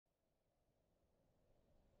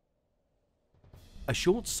A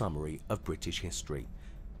short summary of British history.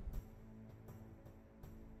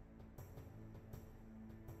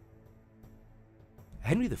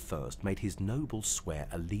 Henry I made his nobles swear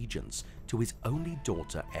allegiance to his only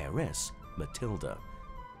daughter heiress, Matilda.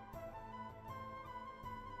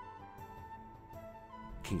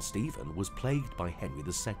 King Stephen was plagued by Henry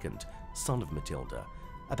II, son of Matilda,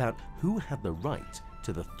 about who had the right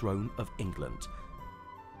to the throne of England.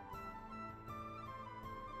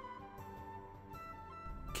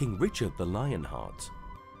 King Richard the Lionheart.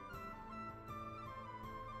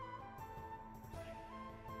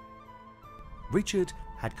 Richard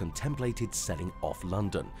had contemplated selling off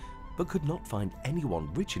London, but could not find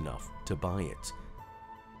anyone rich enough to buy it.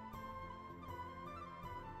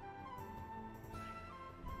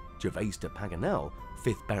 Gervase de Paganel,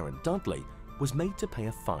 5th Baron Dudley, was made to pay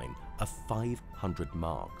a fine of 500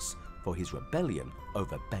 marks for his rebellion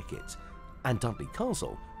over Becket, and Dudley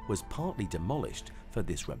Castle was partly demolished for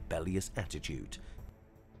this rebellious attitude.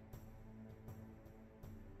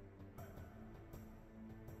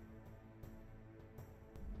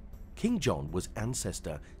 King John was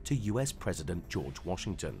ancestor to US President George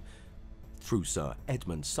Washington, through Sir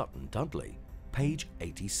Edmund Sutton Dudley, page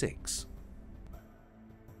 86.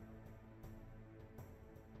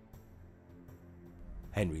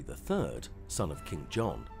 Henry III, son of King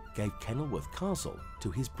John, gave Kenilworth Castle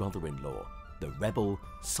to his brother-in-law, the rebel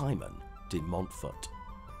Simon de Montfort.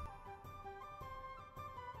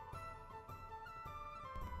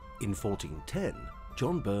 In 1410,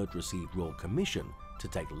 John Bird received royal commission to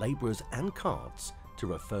take labourers and carts to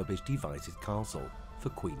refurbish Devizes Castle for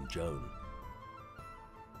Queen Joan.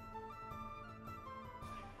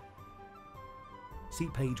 See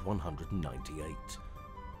page 198.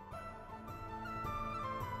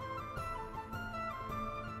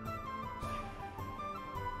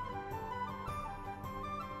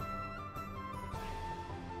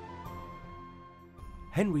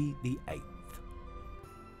 Henry VIII.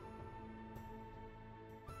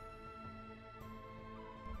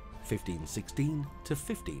 1516 to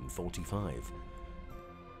 1545.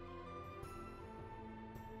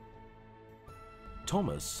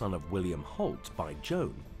 Thomas, son of William Holt by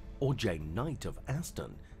Joan, or Jane Knight of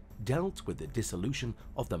Aston, dealt with the dissolution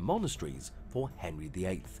of the monasteries for Henry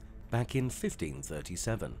VIII back in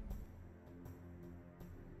 1537.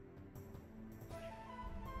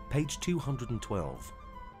 Page 212.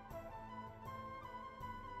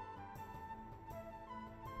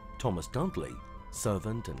 Thomas Dudley,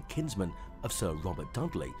 servant and kinsman of Sir Robert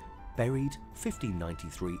Dudley, buried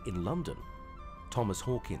 1593 in London. Thomas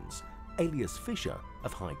Hawkins, alias Fisher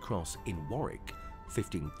of High Cross in Warwick,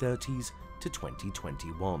 1530s to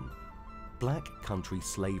 2021. Black country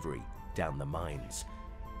slavery down the mines.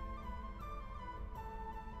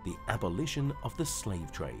 The abolition of the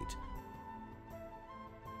slave trade.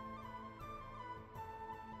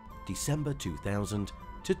 December 2000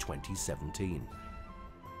 to 2017.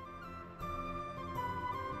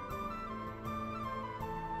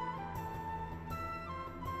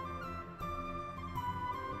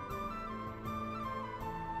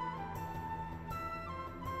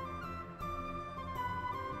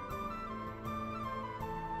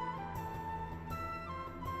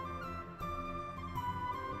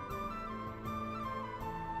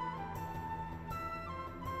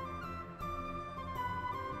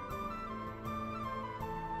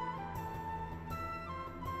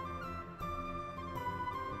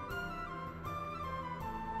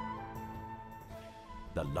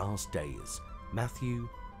 The last days, Matthew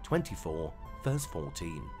 24, verse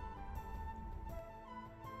 14.